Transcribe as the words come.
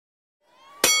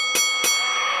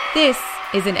This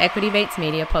is an Equity Mates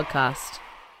Media podcast.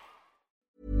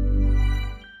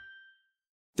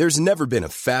 There's never been a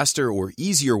faster or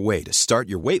easier way to start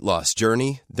your weight loss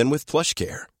journey than with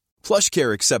PlushCare.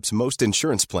 PlushCare accepts most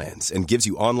insurance plans and gives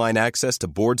you online access to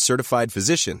board-certified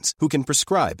physicians who can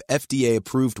prescribe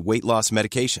FDA-approved weight loss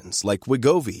medications like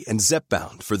Wegovy and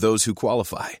Zepbound for those who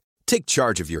qualify. Take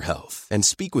charge of your health and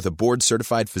speak with a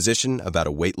board-certified physician about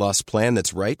a weight loss plan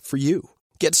that's right for you.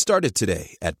 Get started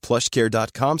today at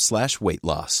plushcare.com/weight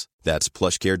loss. That's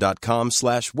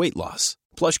plushcare.com/weight loss.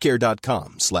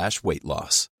 plushcare.com/weight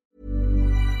loss.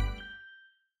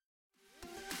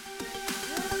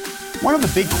 One of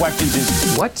the big questions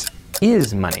is, what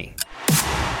is money?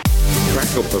 For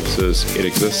practical purposes, it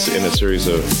exists in a series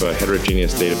of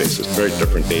heterogeneous databases, very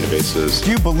different databases.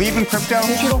 do you believe in crypto?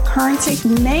 Digital currency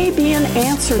may be an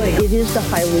answer. But it is the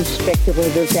highly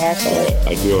speculative asset.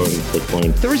 I do own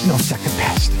Bitcoin. There is no second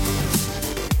best.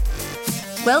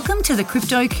 Welcome to the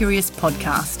Crypto Curious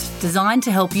podcast, designed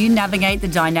to help you navigate the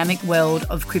dynamic world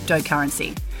of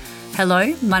cryptocurrency.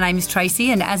 Hello, my name is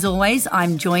Tracy, and as always,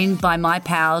 I'm joined by my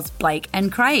pals Blake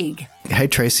and Craig. Hey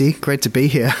Tracy, great to be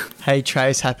here. Hey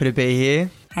Trace, happy to be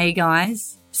here. Hey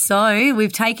guys. So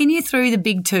we've taken you through the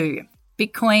big two,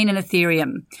 Bitcoin and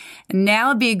Ethereum. And now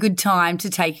would be a good time to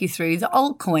take you through the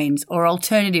altcoins or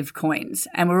alternative coins.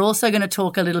 And we're also going to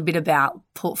talk a little bit about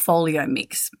portfolio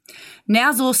mix.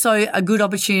 Now's also a good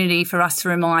opportunity for us to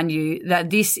remind you that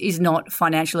this is not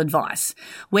financial advice.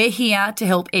 We're here to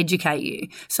help educate you.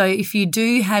 So if you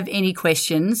do have any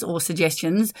questions or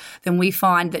suggestions, then we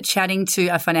find that chatting to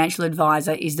a financial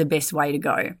advisor is the best way to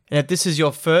go. And if this is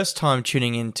your first time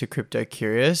tuning in to Crypto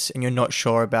Curious and you're not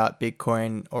sure about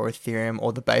Bitcoin or Ethereum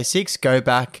or the basics, go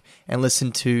back and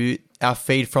listen to our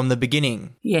feed from the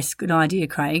beginning. Yes, good idea,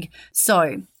 Craig.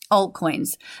 So,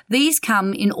 altcoins. These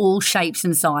come in all shapes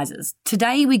and sizes.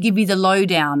 Today, we give you the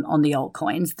lowdown on the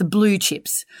altcoins, the blue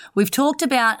chips. We've talked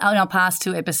about on our past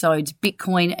two episodes,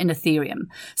 Bitcoin and Ethereum.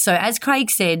 So as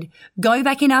Craig said, go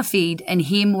back in our feed and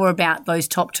hear more about those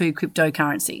top two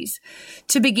cryptocurrencies.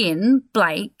 To begin,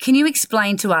 Blake, can you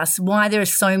explain to us why there are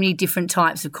so many different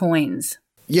types of coins?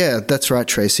 Yeah, that's right,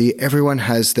 Tracy. Everyone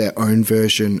has their own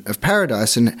version of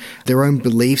paradise and their own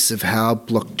beliefs of how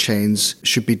blockchains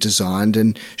should be designed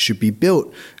and should be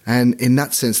built. And in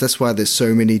that sense, that's why there's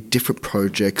so many different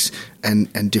projects and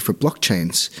different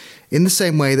blockchains. In the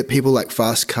same way that people like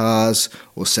fast cars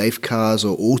or safe cars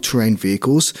or all-terrain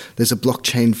vehicles, there's a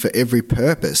blockchain for every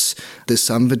purpose. There's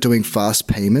some for doing fast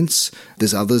payments.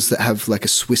 There's others that have like a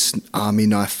Swiss Army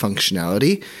knife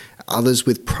functionality, others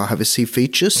with privacy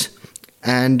features,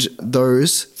 and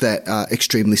those that are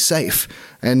extremely safe.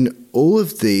 And all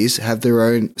of these have their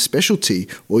own specialty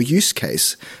or use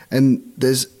case. And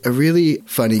there's a really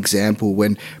funny example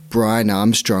when Brian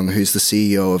Armstrong, who's the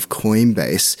CEO of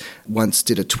Coinbase, once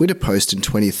did a Twitter post in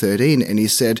 2013, and he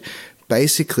said,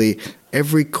 basically,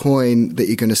 every coin that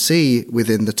you're going to see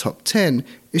within the top 10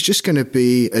 is just going to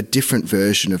be a different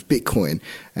version of Bitcoin.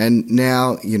 And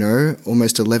now,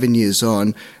 almost 11 years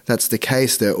on, that's the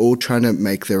case. They're all trying to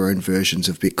make their own versions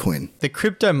of Bitcoin. The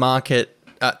crypto market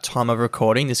at time of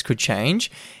recording, this could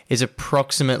change, is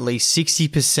approximately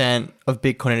 60% of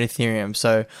Bitcoin and Ethereum.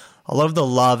 So a lot of the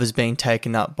love is being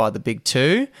taken up by the big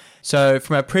two. So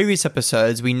from our previous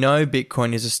episodes, we know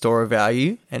Bitcoin is a store of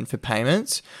value and for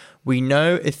payments. We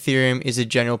know Ethereum is a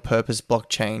general purpose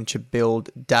blockchain to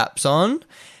build dApps on,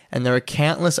 and there are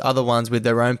countless other ones with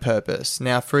their own purpose.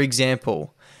 Now, for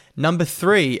example, number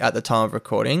 3 at the time of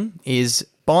recording is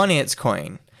Binance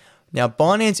Coin. Now,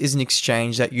 Binance is an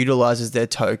exchange that utilizes their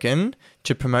token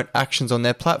to promote actions on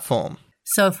their platform.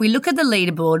 So if we look at the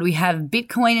leaderboard, we have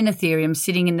Bitcoin and Ethereum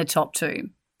sitting in the top two.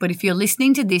 But if you're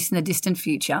listening to this in the distant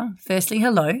future, firstly,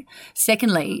 hello.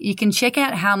 Secondly, you can check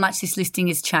out how much this listing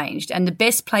has changed. And the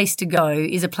best place to go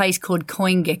is a place called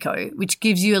CoinGecko, which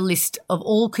gives you a list of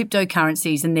all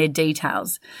cryptocurrencies and their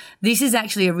details. This is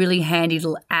actually a really handy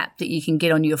little app that you can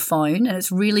get on your phone, and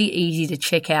it's really easy to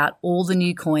check out all the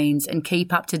new coins and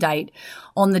keep up to date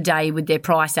on the day with their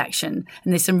price action.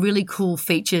 And there's some really cool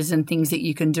features and things that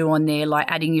you can do on there, like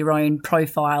adding your own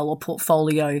profile or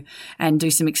portfolio and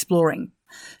do some exploring.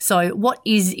 So what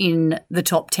is in the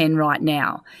top 10 right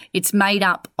now? It's made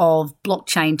up of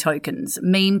blockchain tokens,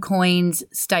 meme coins,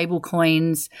 stable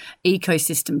coins,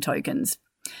 ecosystem tokens.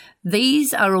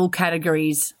 These are all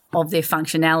categories of their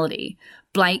functionality.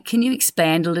 Blake, can you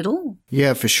expand a little?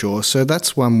 Yeah, for sure. So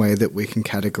that's one way that we can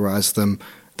categorize them,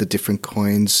 the different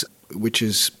coins, which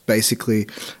is basically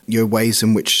your ways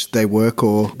in which they work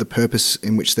or the purpose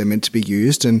in which they're meant to be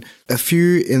used. And a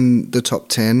few in the top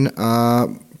 10 are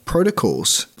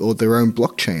protocols or their own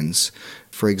blockchains.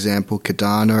 For example,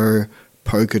 Cardano,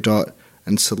 Polkadot,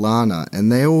 and Solana,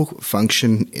 and they all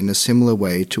function in a similar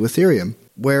way to Ethereum.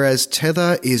 Whereas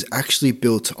Tether is actually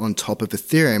built on top of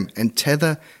Ethereum, and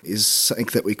Tether is something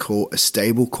that we call a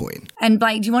stable coin. And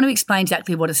Blake, do you want to explain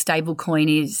exactly what a stable coin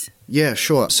is? Yeah,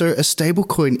 sure. So a stable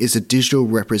coin is a digital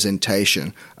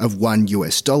representation of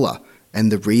 $1.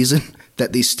 And the reason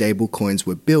that these stable coins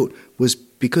were built was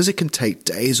because it can take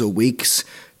days or weeks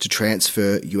to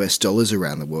transfer US dollars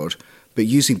around the world. But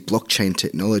using blockchain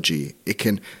technology, it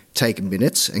can take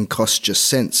minutes and cost just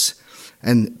cents.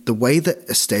 And the way that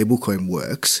a stablecoin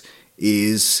works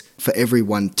is for every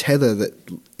one Tether that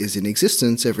is in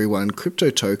existence, every one crypto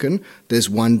token, there's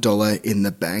 $1 in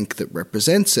the bank that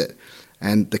represents it.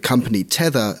 And the company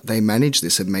Tether, they manage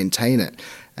this and maintain it.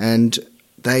 And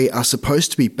they are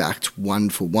supposed to be backed one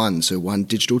for one, so one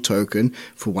digital token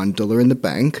for $1 in the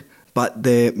bank. But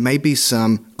there may be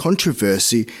some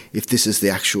controversy if this is the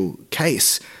actual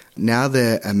case. Now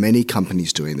there are many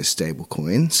companies doing this stable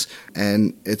coins,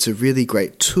 and it's a really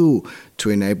great tool to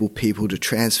enable people to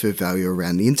transfer value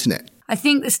around the internet. I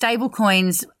think the stable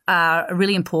coins are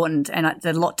really important, and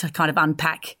there's a lot to kind of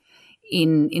unpack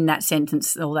in that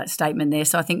sentence or that statement there.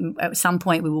 So I think at some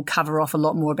point we will cover off a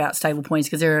lot more about stable coins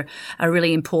because they're a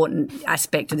really important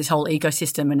aspect of this whole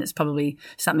ecosystem, and it's probably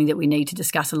something that we need to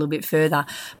discuss a little bit further.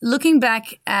 Looking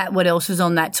back at what else was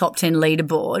on that top 10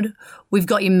 leaderboard, we've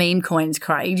got your meme coins,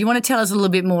 Craig. Do you want to tell us a little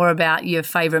bit more about your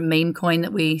favourite meme coin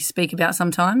that we speak about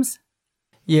sometimes?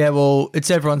 Yeah, well, it's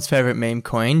everyone's favourite meme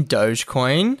coin,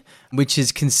 Dogecoin, which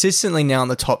is consistently now in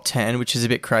the top 10, which is a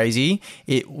bit crazy.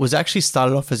 It was actually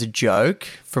started off as a joke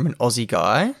from an Aussie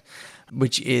guy,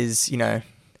 which is,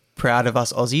 proud of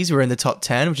us Aussies. We're in the top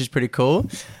 10, which is pretty cool.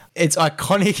 It's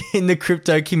iconic in the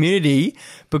crypto community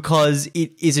because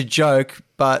it is a joke,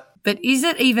 But is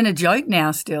it even a joke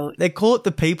now still? They call it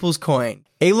the people's coin.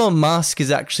 Elon Musk is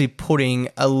actually putting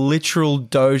a literal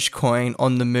Dogecoin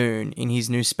on the moon in his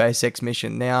new SpaceX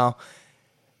mission. Now,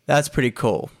 that's pretty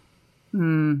cool.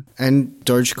 And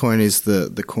Dogecoin is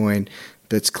the coin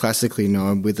that's classically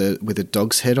known with a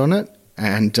dog's head on it.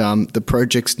 And the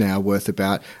project's now worth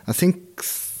about, I think,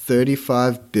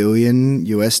 $35 billion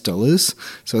US.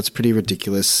 So it's pretty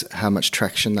ridiculous how much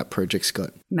traction that project's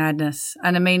got. Madness.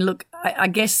 And I mean, look, I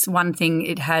guess one thing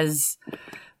it has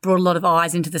brought a lot of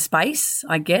eyes into the space.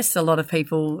 I guess a lot of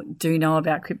people do know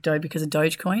about crypto because of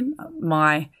Dogecoin.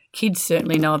 My kids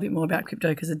certainly know a bit more about crypto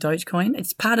because of Dogecoin.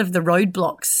 It's part of the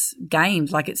Roblox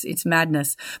games, like it's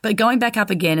madness. But going back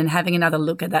up again and having another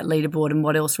look at that leaderboard and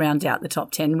what else rounds out the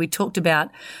top 10, we talked about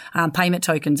payment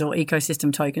tokens or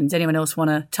ecosystem tokens. Anyone else want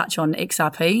to touch on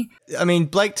XRP? I mean,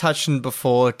 Blake touched on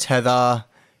before Tether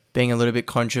being a little bit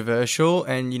controversial,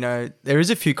 and there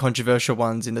is a few controversial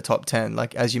ones in the top 10,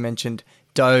 like as you mentioned,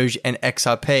 Doge and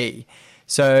XRP.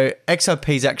 So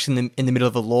XRP is actually in the middle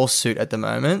of a lawsuit at the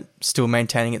moment, still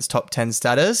maintaining its top 10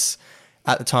 status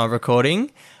at the time of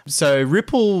recording. So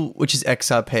Ripple, which is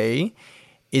XRP,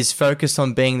 is focused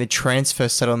on being the transfer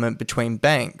settlement between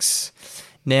banks.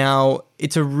 Now,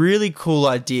 it's a really cool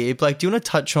idea. Blake, do you want to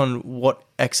touch on what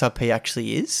XRP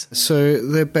actually is? So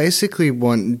they basically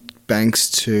want banks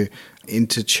to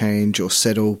interchange or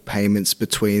settle payments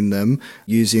between them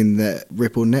using the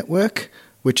Ripple network,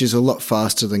 which is a lot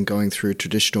faster than going through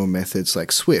traditional methods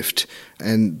like SWIFT.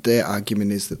 And their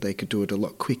argument is that they could do it a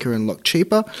lot quicker and a lot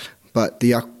cheaper, but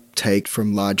the uptake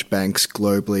from large banks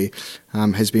globally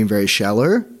has been very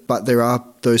shallow. But there are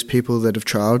those people that have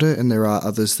trialed it and there are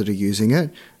others that are using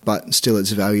it, but still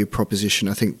its value proposition,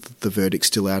 I think the verdict's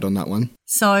still out on that one.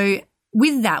 So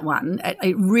with that one,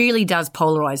 it really does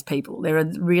polarize people. There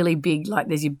are really big,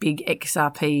 there's your big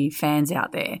XRP fans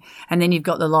out there. And then you've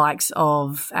got the likes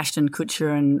of Ashton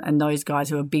Kutcher and those guys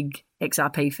who are big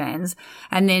XRP fans.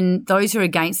 And then those who are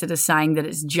against it are saying that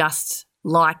it's just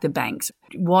like the banks.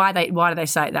 Why do they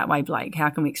say it that way, Blake? How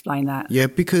can we explain that? Yeah,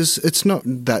 because it's not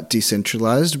that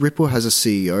decentralized. Ripple has a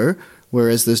CEO,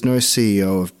 whereas there's no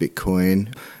CEO of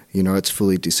Bitcoin. It's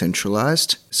fully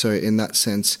decentralized. So in that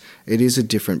sense, it is a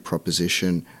different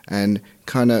proposition. And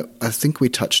I think we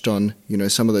touched on,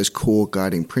 some of those core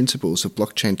guiding principles of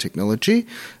blockchain technology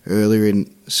earlier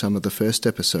in some of the first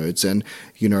episodes. And,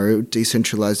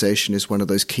 decentralization is one of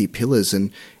those key pillars.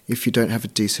 And if you don't have a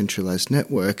decentralized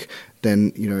network,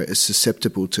 then, it's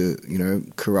susceptible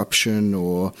to, corruption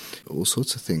or all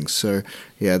sorts of things. So,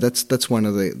 yeah, that's one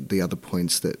of the other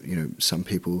points that, some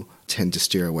people tend to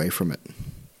steer away from it.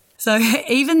 So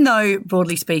even though,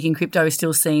 broadly speaking, crypto is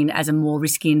still seen as a more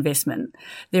risky investment,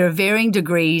 there are varying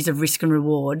degrees of risk and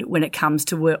reward when it comes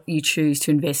to what you choose to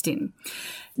invest in.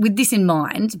 With this in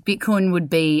mind, Bitcoin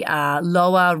would be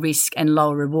lower risk and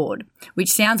lower reward,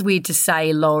 which sounds weird to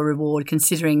say lower reward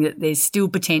considering that there's still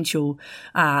potential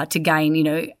to gain,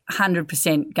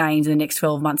 100% gains in the next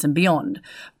 12 months and beyond.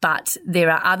 But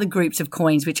there are other groups of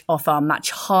coins which offer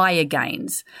much higher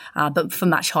gains, but for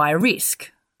much higher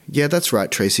risk. Yeah, that's right,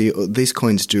 Tracy. These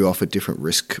coins do offer different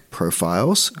risk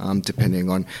profiles depending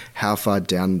on how far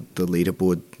down the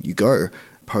leaderboard you go.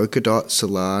 Polkadot,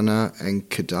 Solana, and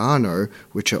Cardano,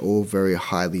 which are all very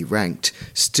highly ranked,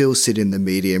 still sit in the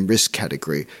medium risk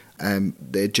category.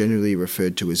 They're generally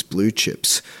referred to as blue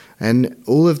chips. And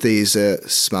all of these are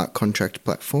smart contract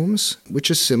platforms,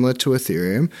 which are similar to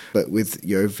Ethereum, but with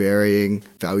varying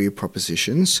value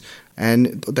propositions.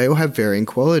 And they all have varying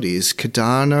qualities.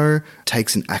 Cardano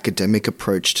takes an academic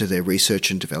approach to their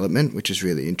research and development, which is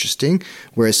really interesting,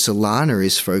 whereas Solana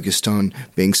is focused on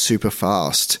being super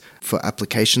fast for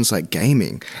applications like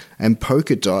gaming. And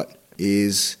Polkadot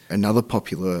is another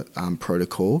popular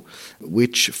protocol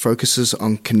which focuses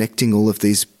on connecting all of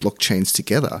these blockchains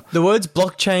together. The words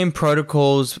blockchain,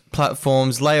 protocols,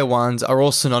 platforms, layer ones are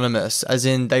all synonymous, as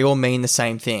in they all mean the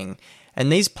same thing. And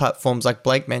these platforms, like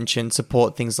Blake mentioned,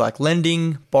 support things like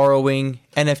lending, borrowing,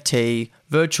 NFT,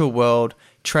 virtual world,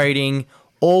 trading,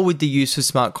 all with the use of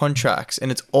smart contracts,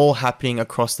 and it's all happening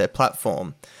across their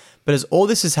platform. But as all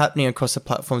this is happening across the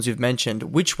platforms we've mentioned,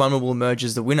 which one will emerge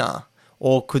as the winner?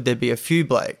 Or could there be a few,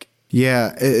 Blake?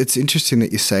 Yeah, it's interesting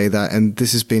that you say that, and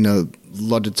this has been a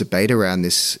lot of debate around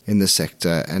this in the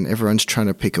sector, and everyone's trying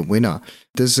to pick a winner.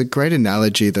 There's a great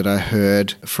analogy that I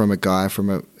heard from a guy from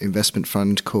an investment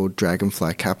fund called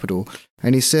Dragonfly Capital,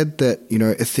 and he said that,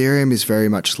 Ethereum is very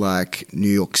much like New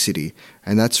York City,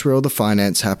 and that's where all the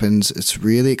finance happens. It's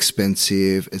really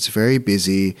expensive, it's very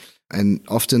busy, and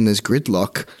often there's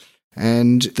gridlock.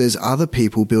 And there's other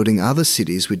people building other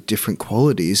cities with different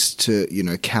qualities to,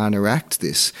 counteract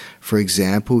this. For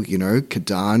example,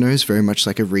 Cardano is very much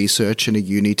like a research and a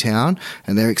uni town,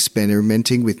 and they're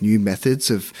experimenting with new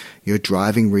methods of,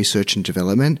 driving research and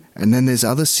development. And then there's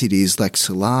other cities like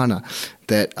Solana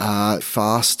that are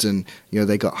fast and,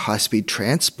 they got high-speed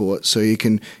transport, so you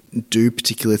can do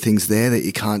particular things there that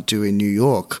you can't do in New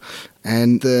York.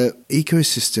 And the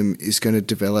ecosystem is going to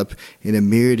develop in a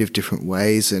myriad of different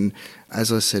ways. And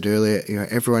as I said earlier,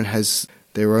 everyone has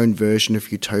their own version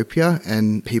of utopia,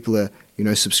 and people are,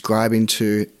 subscribing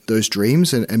to those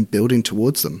dreams and building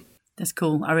towards them. That's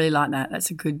cool. I really like that.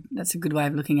 That's a good way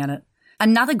of looking at it.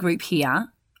 Another group here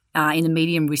in the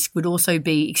medium risk would also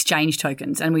be exchange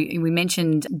tokens. And we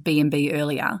mentioned BNB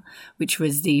earlier, which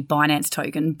was the Binance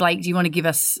token. Blake, do you want to give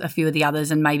us a few of the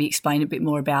others and maybe explain a bit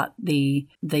more about the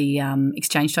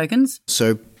exchange tokens?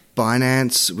 So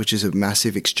Binance, which is a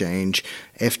massive exchange,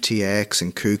 FTX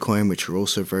and KuCoin, which are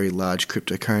also very large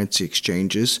cryptocurrency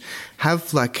exchanges,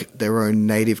 have their own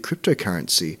native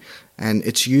cryptocurrency. And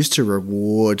it's used to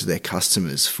reward their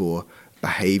customers for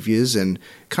behaviors and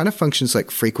kind of functions like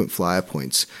frequent flyer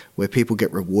points where people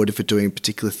get rewarded for doing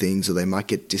particular things, or they might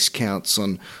get discounts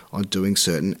on doing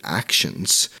certain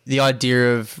actions. The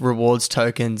idea of rewards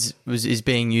tokens is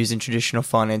being used in traditional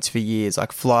finance for years,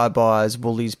 like Flybys,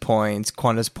 Woolies points,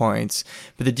 Qantas points.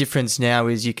 But the difference now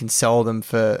is you can sell them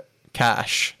for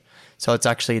cash. So it's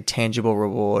actually a tangible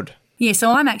reward. Yeah,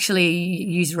 so I'm actually a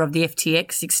user of the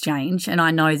FTX exchange, and I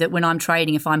know that when I'm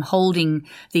trading, if I'm holding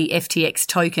the FTX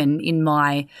token in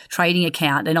my trading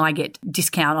account, then I get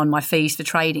discount on my fees for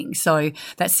trading. So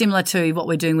that's similar to what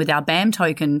we're doing with our BAM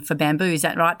token for Bamboo. Is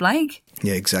that right, Blake?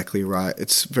 Yeah, exactly right.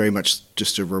 It's very much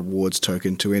just a rewards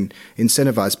token to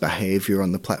incentivize behavior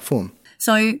on the platform.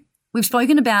 So we've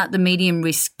spoken about the medium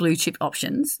risk blue chip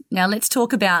options. Now let's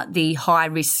talk about the high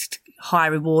risk, high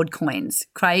reward coins.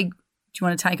 Craig, do you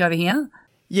want to take over here?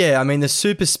 Yeah, I mean, the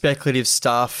super speculative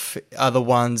stuff are the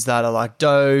ones that are like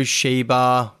Doge,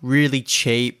 Shiba, really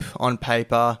cheap on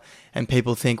paper, and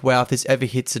people think, wow, if this ever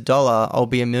hits $1, I'll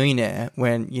be a millionaire,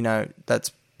 when,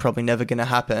 that's probably never going to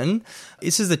happen.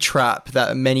 This is the trap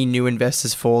that many new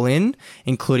investors fall in,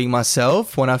 including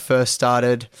myself. When I first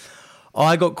started,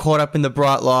 I got caught up in the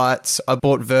bright lights. I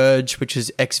bought Verge, which is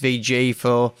XVG,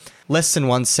 for less than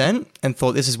 1 cent, and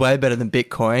thought this is way better than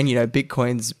Bitcoin.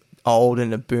 Bitcoin's old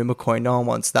and a boomer coin, no one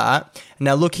wants that. And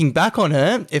now looking back on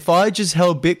it, if I just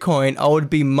held Bitcoin, I would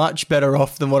be much better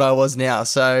off than what I was now.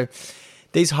 So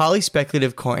these highly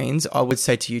speculative coins, I would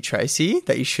say to you, Tracy,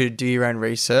 that you should do your own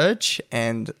research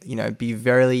and, be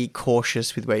very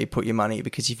cautious with where you put your money,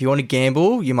 because if you want to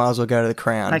gamble, you might as well go to the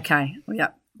Crown. Okay.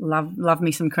 Yep. Love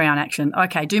me some Crown action.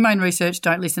 Okay. Do my own research.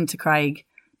 Don't listen to Craig.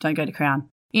 Don't go to Crown.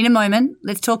 In a moment,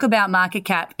 let's talk about market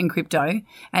cap and crypto,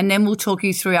 and then we'll talk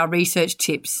you through our research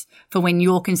tips for when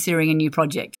you're considering a new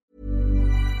project.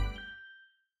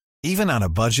 Even on a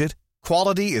budget,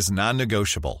 quality is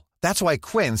non-negotiable. That's why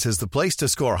Quince is the place to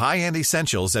score high-end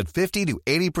essentials at 50 to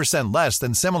 80% less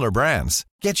than similar brands.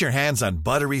 Get your hands on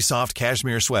buttery soft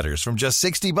cashmere sweaters from just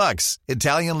 $60,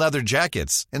 Italian leather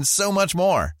jackets, and so much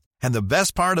more. And the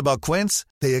best part about Quince,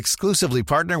 they exclusively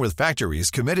partner with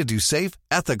factories committed to safe,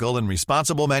 ethical, and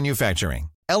responsible manufacturing.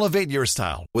 Elevate your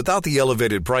style without the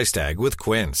elevated price tag with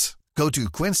Quince. Go to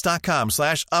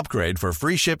quince.com/upgrade for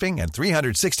free shipping and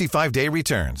 365-day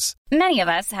returns. Many of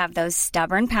us have those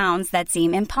stubborn pounds that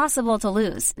seem impossible to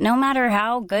lose, no matter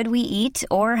how good we eat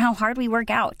or how hard we work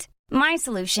out. My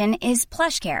solution is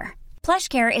PlushCare.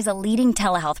 PlushCare is a leading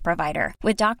telehealth provider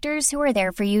with doctors who are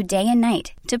there for you day and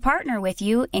night to partner with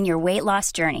you in your weight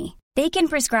loss journey. They can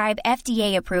prescribe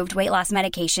FDA-approved weight loss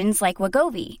medications like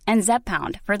Wegovy and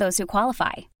Zepbound for those who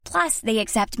qualify. Plus, they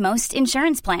accept most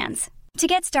insurance plans. To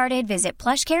get started, visit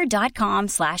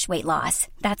plushcare.com/weightloss.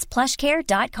 That's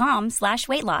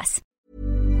plushcare.com/weightloss.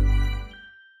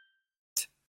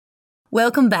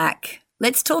 Welcome back.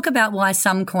 Let's talk about why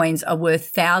some coins are worth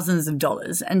thousands of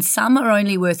dollars and some are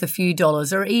only worth a few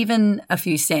dollars or even a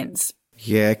few cents.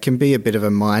 Yeah, it can be a bit of a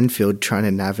minefield trying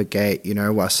to navigate,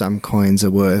 why some coins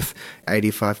are worth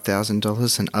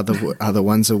 $85,000 and other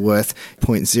ones are worth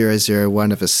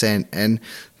 0.001 of a cent. And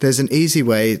there's an easy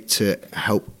way to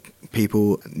help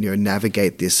people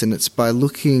navigate this, and it's by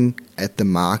looking at the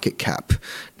market cap.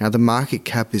 Now, the market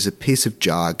cap is a piece of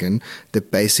jargon that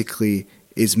basically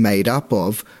is made up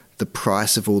of the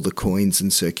price of all the coins in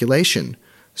circulation.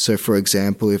 So, for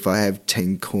example, if I have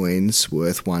 10 coins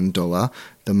worth $1,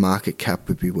 the market cap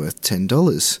would be worth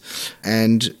 $10.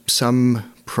 And some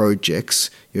projects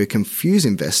confuse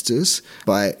investors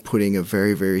by putting a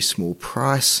very, very small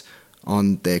price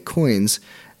on their coins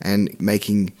and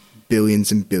making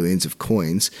billions and billions of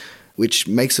coins, which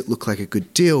makes it look like a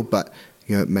good deal, but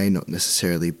it may not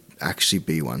necessarily actually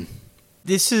be one.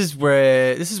 This is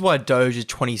why Doge is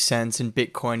 20 cents and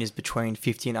Bitcoin is between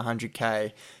 50 and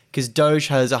 100K, because Doge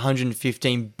has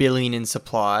 115 billion in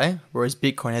supply, whereas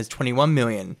Bitcoin has 21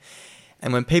 million.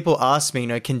 And when people ask me,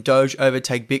 can Doge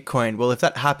overtake Bitcoin? Well, if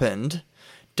that happened,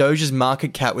 Doge's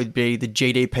market cap would be the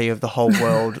GDP of the whole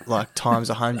world, like times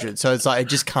 100. So it's like, it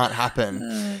just can't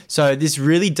happen. So this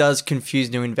really does confuse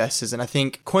new investors. And I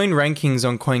think coin rankings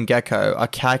on CoinGecko are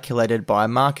calculated by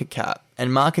market cap.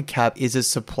 And market cap is a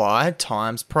supply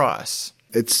times price.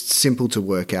 It's simple to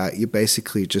work out. You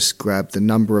basically just grab the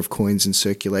number of coins in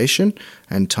circulation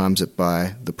and times it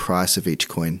by the price of each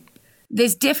coin.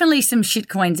 There's definitely some shit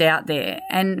coins out there.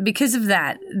 And because of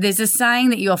that, there's a saying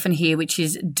that you often hear, which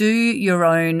is do your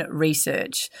own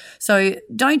research. So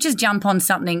don't just jump on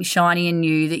something shiny and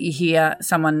new that you hear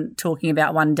someone talking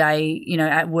about one day,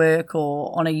 at work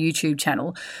or on a YouTube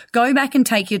channel. Go back and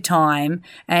take your time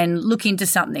and look into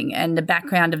something and the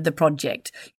background of the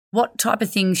project. What type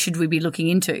of things should we be looking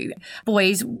into?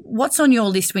 Boys, what's on your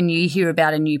list when you hear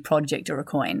about a new project or a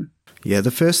coin? Yeah,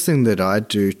 the first thing that I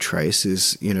do, Trace,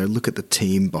 is, look at the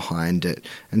team behind it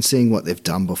and seeing what they've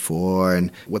done before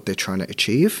and what they're trying to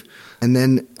achieve. And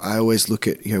then I always look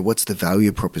at, what's the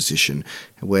value proposition?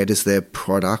 Where does their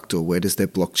product or where does their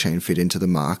blockchain fit into the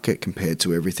market compared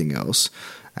to everything else?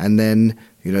 And then,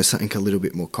 something a little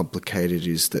bit more complicated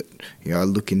is that, I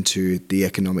look into the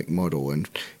economic model and,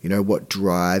 what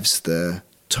drives the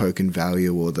token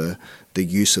value or the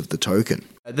use of the token.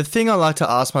 The thing I like to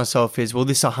ask myself is, will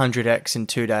this 100x in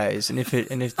 2 days? And if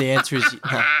the answer is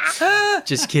no,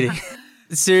 just kidding.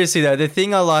 Seriously though, the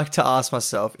thing I like to ask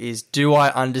myself is, do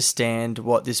I understand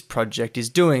what this project is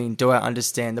doing? Do I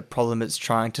understand the problem it's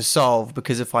trying to solve?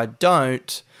 Because if I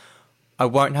don't, I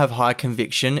won't have high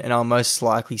conviction and I'll most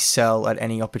likely sell at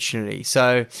any opportunity.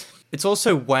 So it's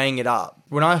also weighing it up.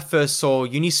 When I first saw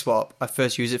Uniswap, I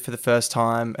first used it for the first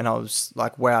time and I was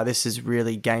like, wow, this is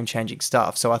really game-changing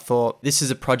stuff. So I thought, this is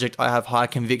a project I have high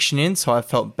conviction in, so I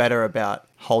felt better about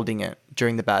holding it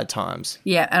during the bad times.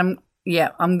 Yeah,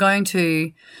 I'm going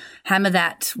to hammer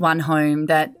that one home,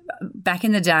 that back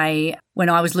in the day when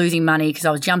I was losing money because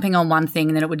I was jumping on one thing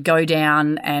and then it would go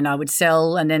down and I would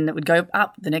sell and then it would go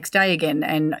up the next day again.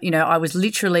 And, I was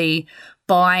literally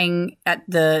buying at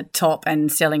the top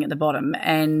and selling at the bottom.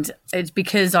 And it's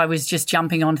because I was just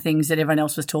jumping on things that everyone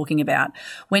else was talking about.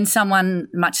 When someone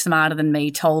much smarter than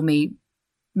me told me,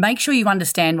 make sure you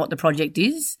understand what the project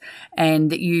is and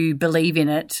that you believe in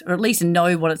it, or at least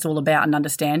know what it's all about and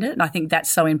understand it. And I think that's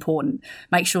so important.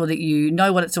 Make sure that you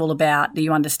know what it's all about, that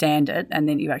you understand it, and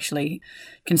then you actually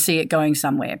can see it going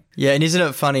somewhere. Yeah, and isn't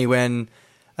it funny when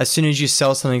as soon as you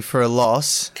sell something for a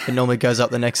loss, it normally goes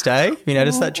up the next day. Have you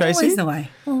noticed that, Tracy?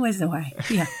 Always the way.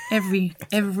 Yeah,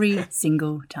 every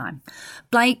single time.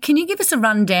 Blake, can you give us a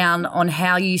rundown on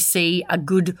how you see a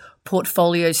good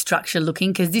portfolio structure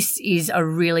looking? Because this is a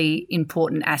really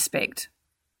important aspect.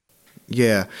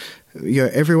 Yeah.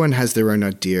 Everyone has their own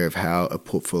idea of how a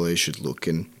portfolio should look,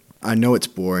 and I know it's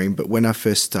boring, but when I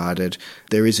first started,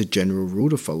 there is a general rule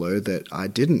to follow that I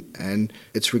didn't, and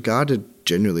it's regarded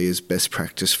generally as best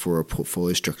practice for a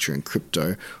portfolio structure in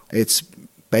crypto. It's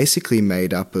basically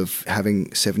made up of having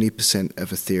 70%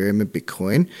 of Ethereum and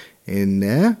Bitcoin in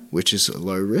there, which is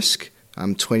low risk,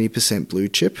 20% blue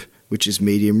chip, which is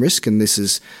medium risk, and this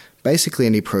is basically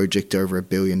any project over $1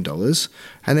 billion,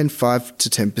 and then 5 to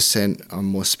 10% on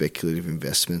more speculative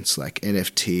investments like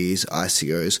NFTs,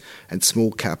 ICOs, and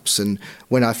small caps. And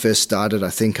when I first started, I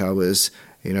think I was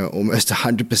almost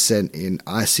 100% in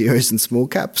ICOs and small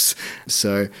caps.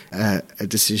 So a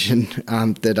decision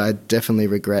that I definitely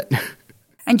regret.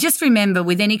 And just remember,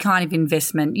 with any kind of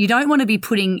investment, you don't want to be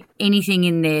putting anything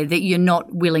in there that you're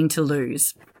not willing to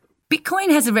lose. Bitcoin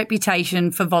has a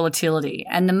reputation for volatility,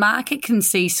 and the market can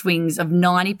see swings of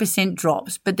 90%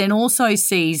 drops, but then also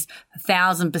sees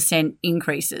 1,000%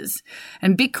 increases.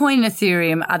 And Bitcoin and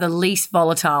Ethereum are the least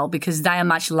volatile because they are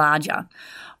much larger.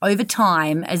 Over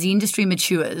time, as the industry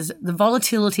matures, the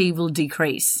volatility will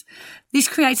decrease. This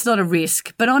creates a lot of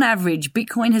risk, but on average,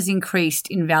 Bitcoin has increased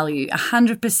in value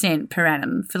 100% per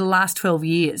annum for the last 12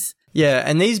 years. Yeah,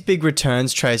 and these big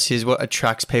returns, Tracy, is what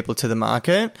attracts people to the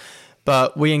market.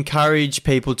 But we encourage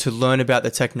people to learn about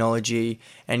the technology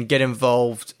and get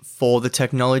involved for the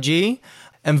technology.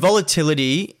 And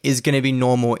volatility is going to be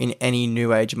normal in any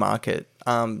new age market.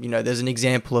 There's an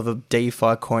example of a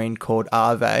DeFi coin called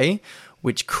Aave,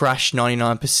 which crashed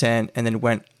 99% and then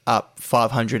went up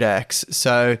 500x.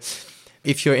 So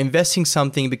if you're investing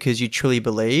something because you truly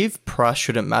believe, price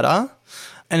shouldn't matter.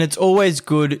 And it's always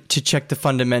good to check the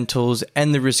fundamentals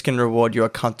and the risk and reward you are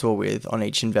comfortable with on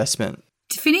each investment.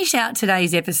 To finish out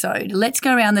today's episode, let's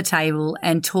go around the table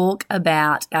and talk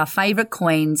about our favourite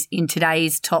coins in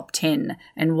today's top 10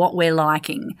 and what we're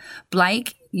liking.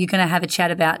 Blake, you're going to have a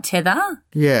chat about Tether?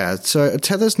 Yeah, so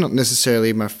Tether's not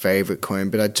necessarily my favourite coin,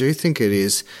 but I do think it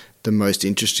is the most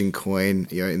interesting coin,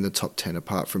 in the top 10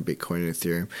 apart from Bitcoin and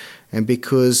Ethereum. And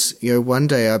because, one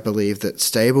day I believe that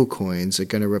stable coins are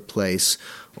going to replace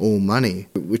all money,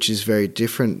 which is very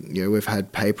different. We've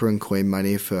had paper and coin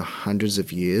money for hundreds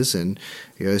of years, and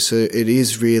so it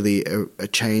is really a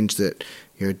change that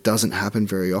doesn't happen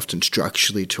very often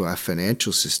structurally to our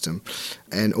financial system.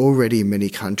 And already many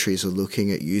countries are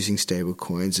looking at using stable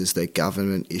coins as their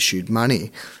government issued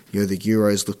money. The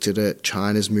Euros looked at it,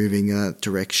 China's moving a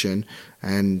direction,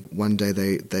 and one day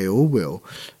they all will.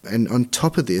 And on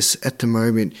top of this, at the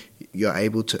moment, you're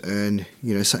able to earn,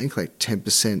 something like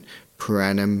 10% per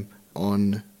annum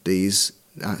on these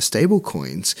stable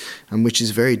coins, which is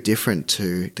very different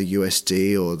to the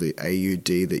USD or the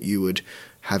AUD that you would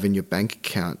have in your bank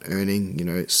account earning,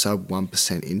 sub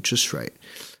 1% interest rate.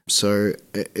 So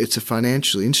it's a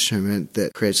financial instrument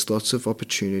that creates lots of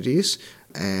opportunities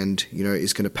and,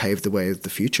 is going to pave the way of the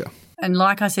future. And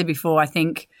like I said before, I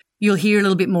think you'll hear a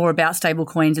little bit more about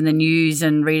stablecoins in the news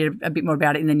and read a bit more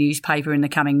about it in the newspaper in the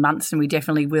coming months. And we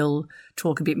definitely will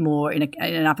talk a bit more in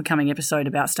an upcoming episode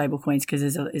about stablecoins because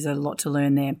there's a lot to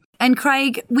learn there. And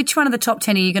Craig, which one of the top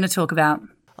 10 are you going to talk about?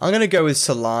 I'm going to go with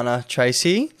Solana,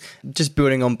 Tracy. Just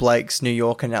building on Blake's New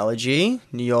York analogy.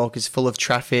 New York is full of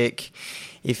traffic.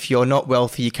 If you're not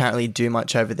wealthy, you can't really do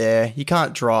much over there. You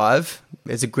can't drive.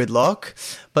 There's a gridlock.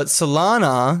 But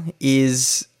Solana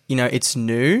is, it's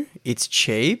new, it's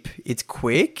cheap, it's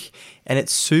quick, and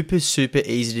it's super, super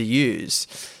easy to use.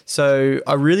 So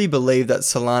I really believe that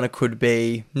Solana could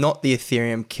be not the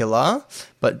Ethereum killer,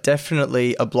 but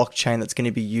definitely a blockchain that's going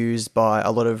to be used by a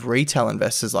lot of retail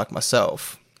investors like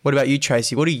myself. What about you,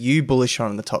 Tracy? What are you bullish on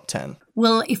in the top 10?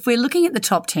 Well, if we're looking at the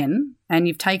top 10, and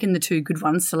you've taken the two good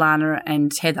ones, Solana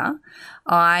and Tether,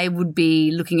 I would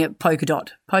be looking at Polkadot.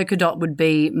 Polkadot would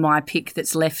be my pick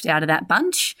that's left out of that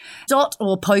bunch. Dot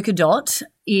or Polkadot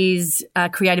is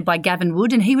created by Gavin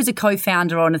Wood, and he was a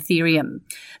co-founder on Ethereum.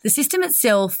 The system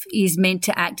itself is meant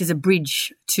to act as a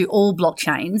bridge to all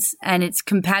blockchains, and it's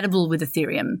compatible with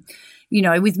Ethereum.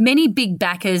 With many big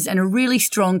backers and a really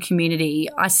strong community,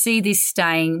 I see this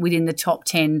staying within the top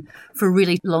 10 for a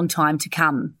really long time to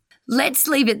come. Let's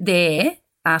leave it there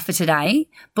for today,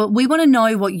 but we want to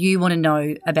know what you want to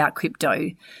know about crypto,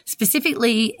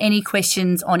 specifically any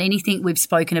questions on anything we've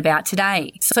spoken about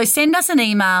today. So send us an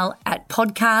email at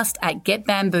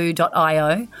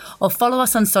podcast@getbamboo.io or follow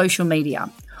us on social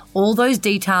media. All those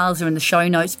details are in the show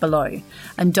notes below.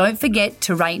 And don't forget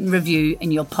to rate and review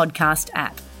in your podcast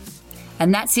app.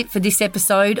 And that's it for this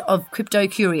episode of Crypto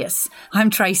Curious. I'm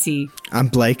Tracy. I'm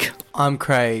Blake. I'm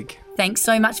Craig. Thanks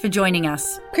so much for joining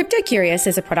us. Crypto Curious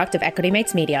is a product of Equity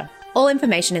Mates Media. All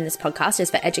information in this podcast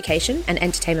is for education and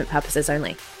entertainment purposes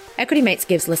only. Equity Mates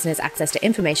gives listeners access to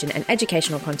information and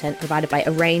educational content provided by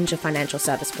a range of financial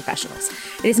service professionals.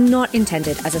 It is not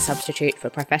intended as a substitute for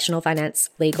professional finance,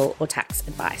 legal, or tax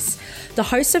advice. The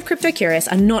hosts of Crypto Curious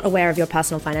are not aware of your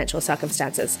personal financial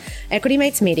circumstances. Equity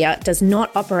Mates Media does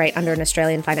not operate under an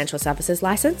Australian Financial Services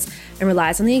licence and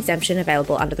relies on the exemption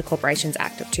available under the Corporations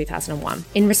Act of 2001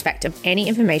 in respect of any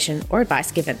information or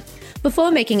advice given.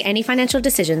 Before making any financial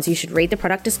decisions, you should read the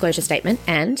product disclosure statement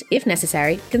and, if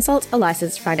necessary, consult a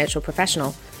licensed financial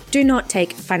professional. Do not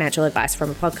take financial advice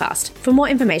from a podcast. For more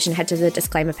information, head to the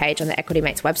disclaimer page on the Equity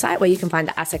Mates website where you can find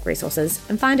the ASIC resources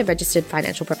and find a registered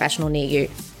financial professional near you.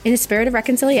 In the spirit of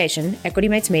reconciliation, Equity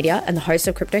Mates Media and the hosts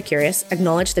of Crypto Curious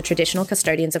acknowledge the traditional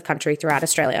custodians of country throughout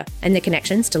Australia and their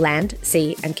connections to land,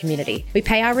 sea and community. We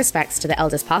pay our respects to the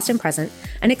elders past and present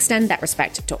and extend that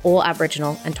respect to all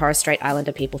Aboriginal and Torres Strait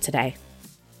Islander people today.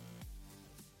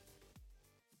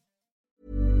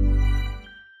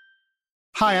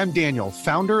 Hi, I'm Daniel,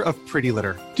 founder of Pretty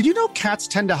Litter. Did you know cats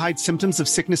tend to hide symptoms of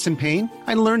sickness and pain?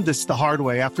 I learned this the hard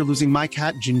way after losing my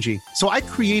cat, Gingy. So I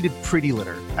created Pretty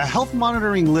Litter, a health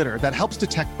monitoring litter that helps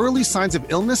detect early signs of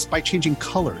illness by changing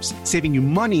colors, saving you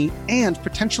money and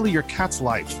potentially your cat's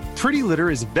life. Pretty Litter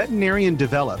is veterinarian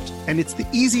developed, and it's the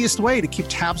easiest way to keep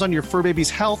tabs on your fur baby's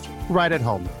health right at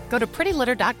home. Go to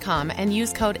prettylitter.com and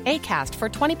use code ACAST for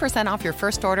 20% off your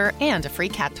first order and a free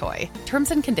cat toy.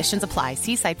 Terms and conditions apply.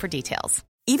 See site for details.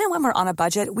 Even when we're on a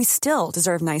budget, we still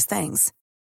deserve nice things.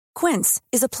 Quince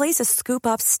is a place to scoop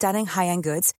up stunning high-end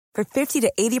goods for 50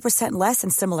 to 80% less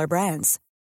than similar brands.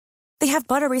 They have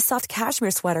buttery soft cashmere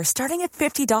sweaters starting at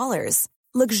 $50,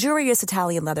 luxurious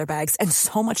Italian leather bags, and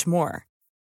so much more.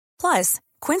 Plus,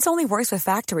 Quince only works with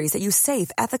factories that use safe,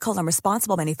 ethical, and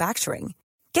responsible manufacturing.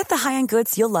 Get the high-end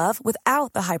goods you'll love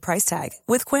without the high price tag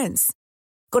with Quince.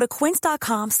 Go to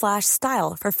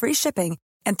quince.com/style for free shipping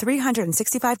and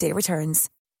 365-day returns.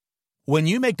 When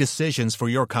you make decisions for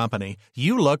your company,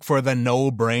 you look for the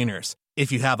no-brainers.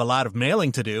 If you have a lot of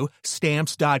mailing to do,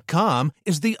 Stamps.com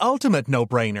is the ultimate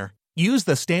no-brainer. Use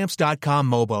the Stamps.com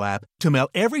mobile app to mail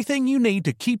everything you need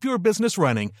to keep your business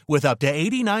running with up to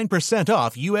 89%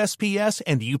 off USPS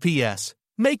and UPS.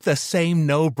 Make the same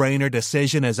no-brainer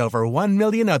decision as over 1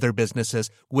 million other businesses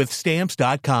with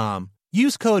Stamps.com.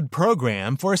 Use code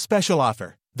PROGRAM for a special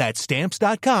offer. That's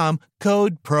Stamps.com,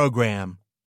 code PROGRAM.